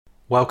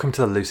Welcome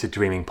to the Lucid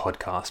Dreaming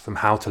podcast from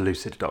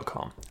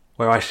howtolucid.com,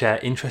 where I share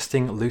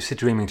interesting lucid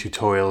dreaming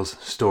tutorials,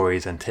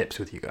 stories, and tips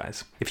with you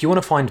guys. If you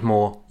want to find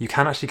more, you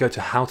can actually go to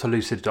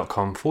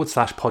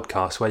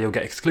howtolucid.com/podcast, where you'll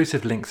get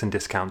exclusive links and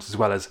discounts, as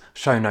well as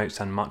show notes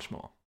and much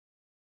more.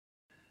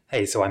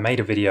 Hey, so I made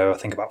a video, I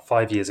think about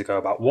 5 years ago,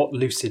 about what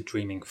lucid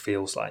dreaming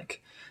feels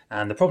like.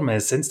 And the problem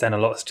is, since then, a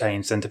lot has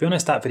changed, and to be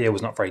honest, that video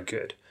was not very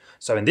good.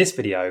 So in this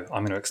video,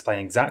 I'm going to explain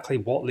exactly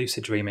what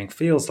lucid dreaming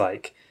feels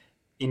like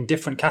in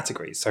different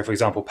categories. So for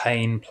example,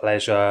 pain,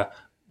 pleasure,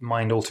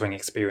 mind-altering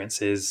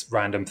experiences,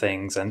 random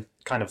things, and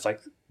kind of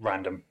like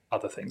random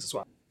other things as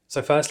well.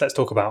 So first let's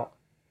talk about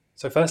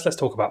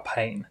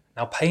pain.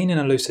 Now, pain in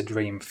a lucid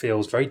dream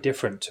feels very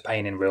different to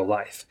pain in real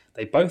life.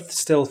 They both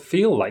still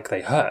feel like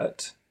they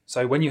hurt.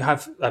 So when you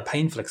have a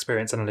painful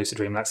experience in a lucid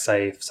dream, let's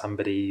say if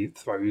somebody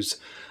throws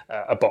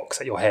a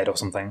box at your head or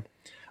something,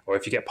 or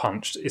if you get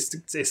punched,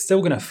 it's still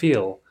going to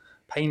feel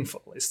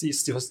painful. It's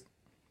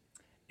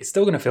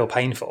still going to feel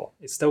painful.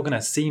 It's still going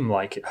to seem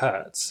like it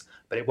hurts,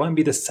 but it won't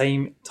be the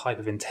same type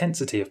of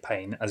intensity of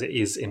pain as it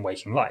is in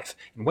waking life.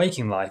 In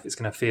waking life, it's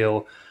going to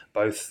feel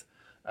both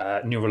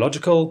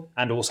neurological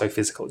and also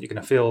physical. You're going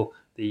to feel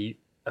the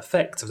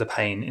effects of the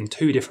pain in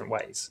two different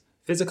ways.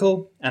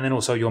 Physical, and then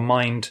also your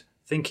mind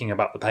thinking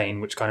about the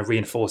pain, which kind of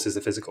reinforces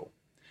the physical.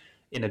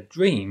 In a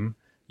dream,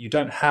 you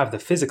don't have the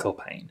physical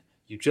pain.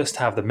 You just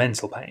have the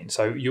mental pain.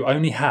 So you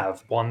only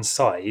have one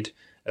side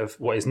of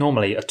what is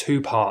normally a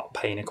two-part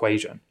pain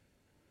equation.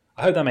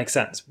 I hope that makes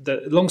sense.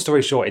 The long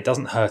story short, it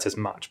doesn't hurt as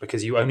much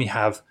because you only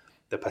have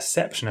the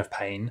perception of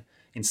pain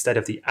instead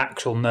of the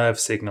actual nerve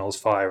signals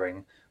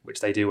firing,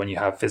 which they do when you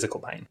have physical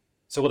pain.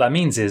 So what that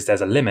means is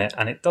there's a limit,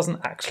 and it's not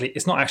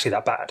actually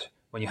that bad.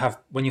 When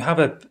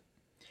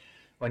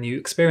you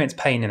experience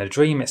pain in a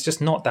dream, it's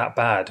just not that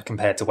bad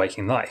compared to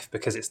waking life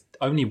because it's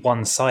only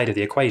one side of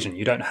the equation.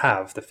 You don't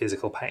have the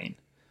physical pain.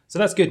 So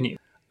that's good news.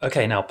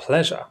 Okay, now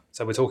pleasure.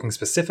 So we're talking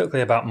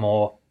specifically about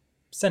more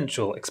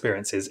sensual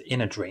experiences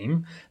in a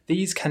dream.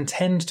 These can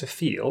tend to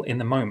feel, in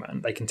the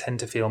moment, they can tend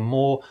to feel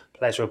more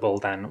pleasurable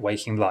than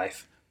waking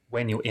life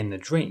when you're in the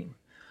dream.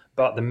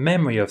 But the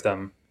memory of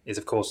them is,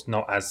 of course,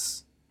 not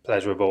as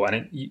pleasurable,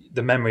 and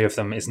the memory of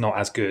them is not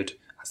as good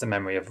as the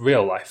memory of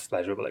real life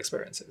pleasurable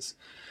experiences.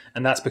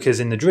 And that's because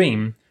in the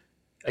dream,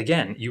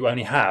 again, you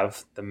only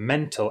have the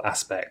mental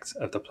aspect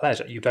of the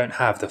pleasure. You don't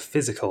have the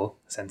physical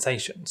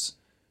sensations.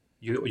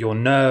 Your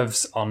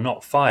nerves are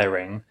not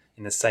firing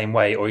in the same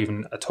way or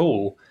even at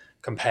all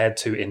compared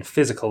to in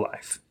physical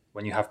life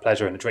when you have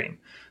pleasure in a dream.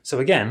 So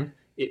again,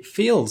 it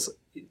feels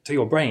to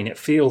your brain, it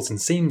feels and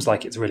seems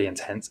like it's really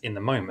intense in the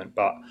moment,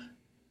 but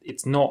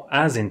it's not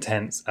as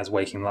intense as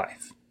waking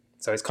life.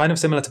 So it's kind of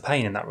similar to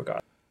pain in that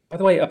regard. By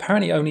the way,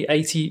 apparently only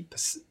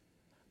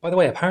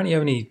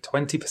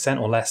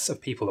 20% or less of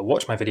people that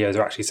watch my videos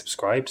are actually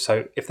subscribed.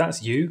 So if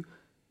that's you,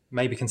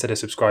 maybe consider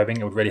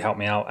subscribing. It would really help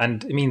me out.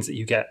 And it means that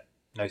you get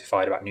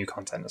notified about new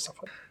content and stuff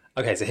like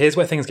that. Okay, so here's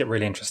where things get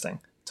really interesting.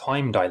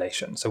 Time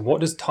dilation. So what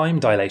does time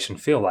dilation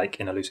feel like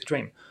in a lucid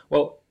dream?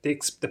 Well, the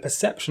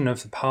perception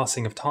of the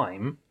passing of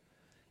time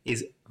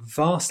is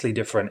vastly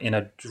different in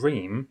a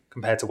dream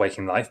compared to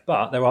waking life,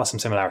 but there are some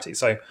similarities.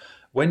 So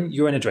when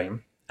you're in a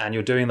dream and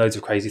you're doing loads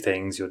of crazy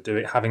things,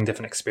 having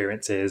different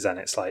experiences, and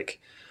it's like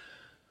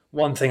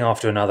one thing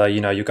after another,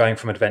 you're going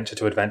from adventure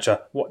to adventure.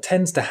 What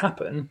tends to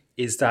happen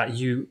is that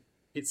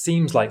it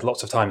seems like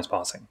lots of time is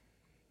passing.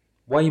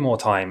 Way more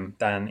time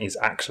than is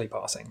actually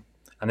passing.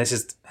 And this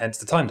is hence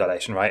the time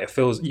dilation, right?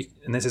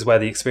 And this is where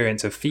the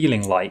experience of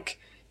feeling like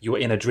you're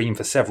in a dream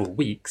for several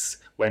weeks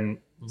when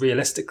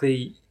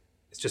realistically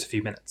it's just a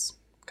few minutes,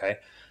 okay?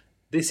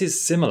 This is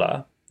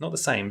similar, not the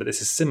same, but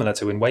this is similar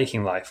to in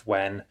waking life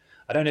when,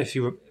 I don't know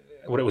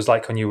what it was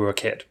like when you were a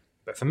kid,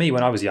 but for me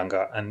when I was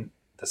younger and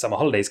the summer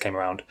holidays came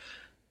around,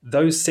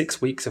 those 6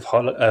 weeks of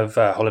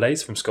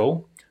holidays from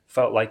school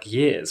felt like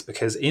years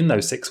because in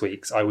those 6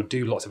 weeks I would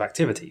do lots of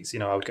activities.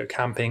 I would go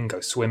camping, go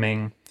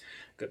swimming,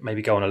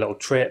 maybe go on a little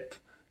trip,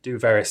 do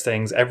various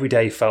things. Every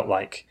day felt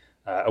like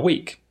a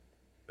week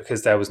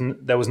because there was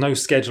no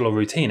schedule or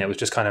routine. It was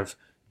just kind of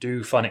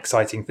do fun,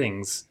 exciting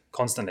things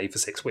constantly for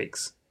 6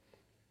 weeks.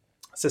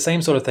 It's the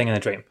same sort of thing in a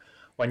dream.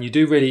 When you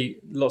do really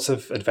lots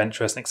of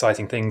adventurous and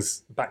exciting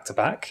things back to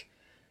back,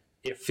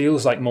 it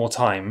feels like more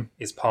time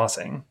is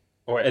passing,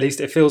 or at least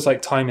it feels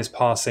like time is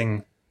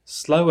passing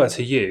slower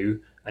to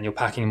you and you're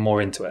packing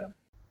more into it.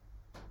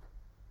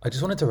 I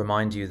just wanted to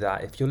remind you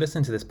that if you're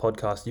listening to this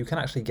podcast, you can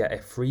actually get a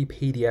free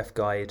PDF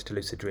guide to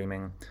lucid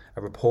dreaming,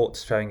 a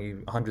report showing you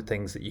 100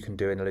 things that you can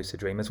do in a lucid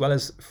dream, as well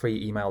as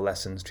free email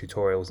lessons,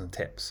 tutorials, and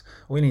tips.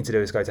 All you need to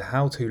do is go to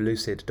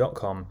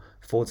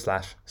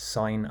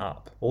howtolucid.com/sign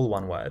up, all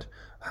one word,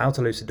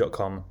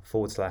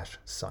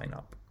 howtolucid.com/sign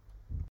up.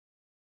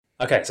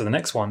 Okay, so the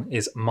next one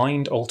is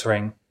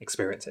mind-altering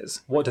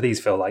experiences. What do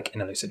these feel like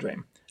in a lucid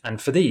dream? And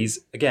for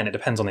these, again, it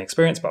depends on the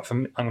experience, but for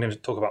me, I'm going to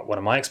talk about one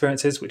of my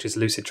experiences, which is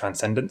lucid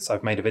transcendence.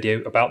 I've made a video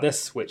about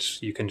this,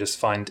 which you can just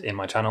find in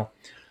my channel.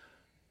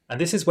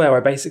 And this is where I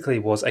basically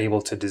was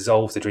able to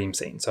dissolve the dream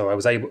scene. So I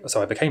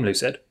became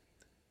lucid,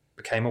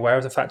 became aware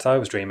of the fact that I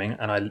was dreaming,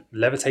 and I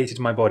levitated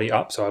my body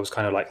up, so I was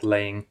kind of like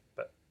laying,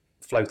 but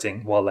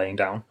floating while laying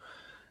down.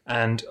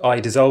 And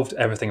I dissolved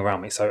everything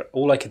around me. So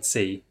all I could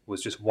see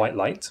was just white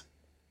light.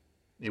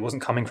 It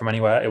wasn't coming from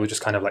anywhere. It was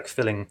just kind of like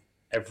filling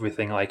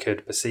everything I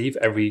could perceive.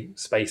 Every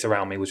space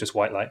around me was just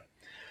white light.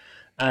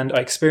 And I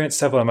experienced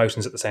several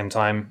emotions at the same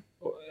time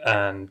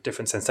and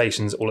different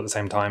sensations all at the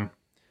same time,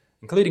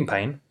 including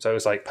pain. So it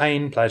was like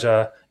pain,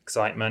 pleasure,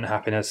 excitement,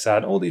 happiness,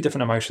 sad, all these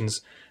different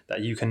emotions that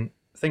you can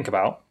think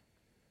about.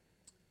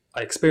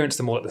 I experienced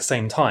them all at the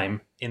same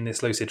time in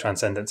this lucid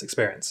transcendence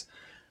experience.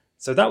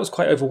 So that was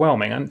quite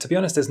overwhelming. And to be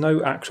honest, there's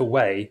no actual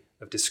way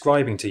of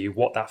describing to you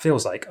what that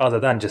feels like other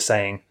than just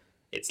saying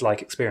it's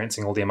like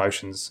experiencing all the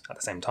emotions at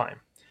the same time.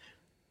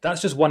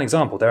 That's just one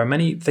example. There are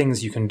many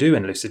things you can do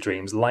in lucid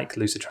dreams, like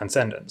lucid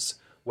transcendence,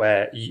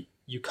 where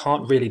you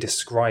can't really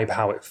describe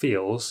how it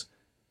feels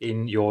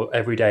in your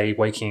everyday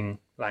waking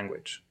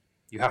language.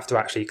 You have to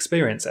actually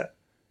experience it.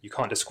 You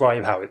can't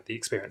describe how the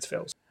experience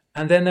feels.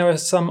 And then there are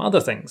some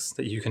other things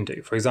that you can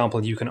do. For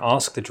example, you can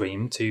ask the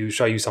dream to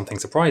show you something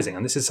surprising.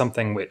 And this is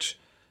something which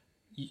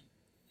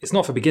it's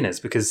not for beginners,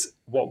 because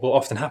what will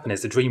often happen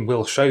is the dream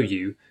will show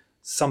you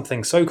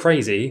something so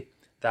crazy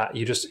that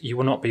you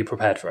will not be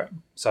prepared for it.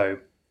 So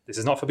this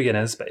is not for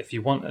beginners, but if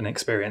you want an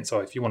experience,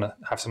 or if you want to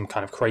have some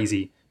kind of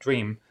crazy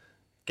dream,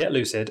 get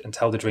lucid and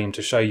tell the dream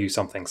to show you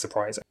something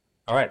surprising.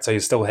 All right, so you're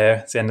still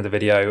here. It's the end of the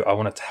video.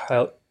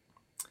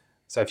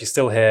 So if you're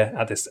still here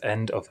at this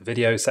end of the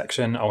video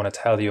section, I want to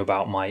tell you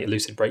about my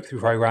Lucid Breakthrough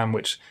Program,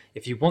 which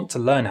if you want to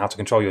learn how to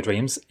control your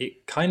dreams,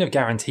 it kind of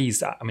guarantees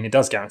that. I mean, it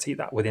does guarantee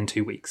that within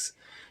 2 weeks.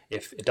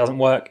 If it doesn't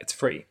work, it's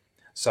free.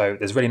 So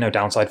there's really no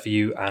downside for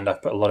you, and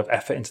I've put a lot of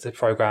effort into the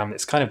program.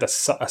 It's kind of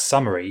a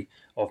summary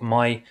of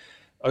my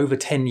over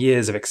 10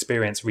 years of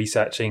experience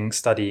researching,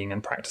 studying,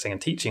 and practicing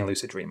and teaching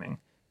lucid dreaming.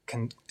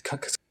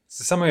 It's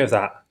a summary of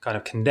that kind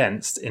of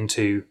condensed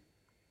into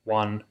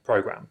one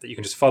program that you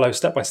can just follow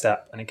step by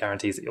step, and it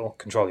guarantees that you'll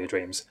control your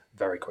dreams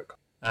very quickly.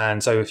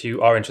 And so if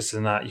you are interested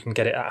in that, you can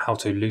get it at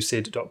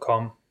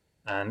howtolucid.com,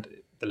 and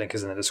the link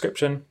is in the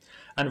description.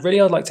 And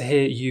really, I'd like to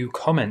hear you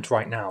comment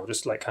right now,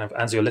 just like kind of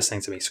as you're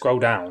listening to me, scroll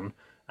down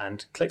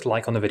and click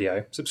like on the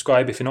video,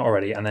 subscribe if you're not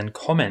already, and then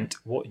comment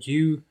what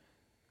you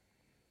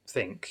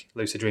think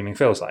lucid dreaming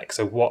feels like.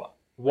 So what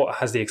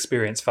has the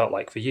experience felt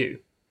like for you?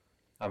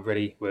 I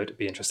really would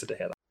be interested to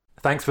hear that.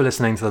 Thanks for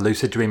listening to the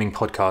Lucid Dreaming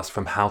podcast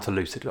from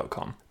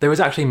howtolucid.com. There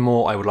is actually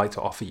more I would like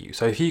to offer you.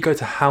 So if you go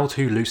to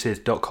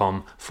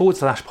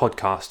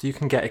howtolucid.com/podcast, you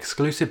can get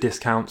exclusive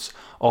discounts,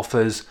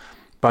 offers,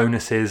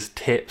 bonuses,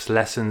 tips,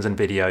 lessons, and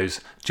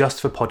videos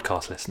just for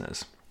podcast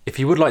listeners. If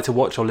you would like to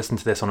watch or listen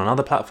to this on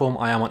another platform,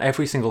 I am on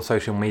every single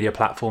social media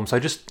platform. So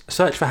just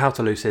search for How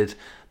to Lucid.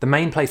 The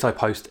main place I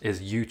post is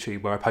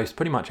YouTube, where I post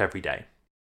pretty much every day.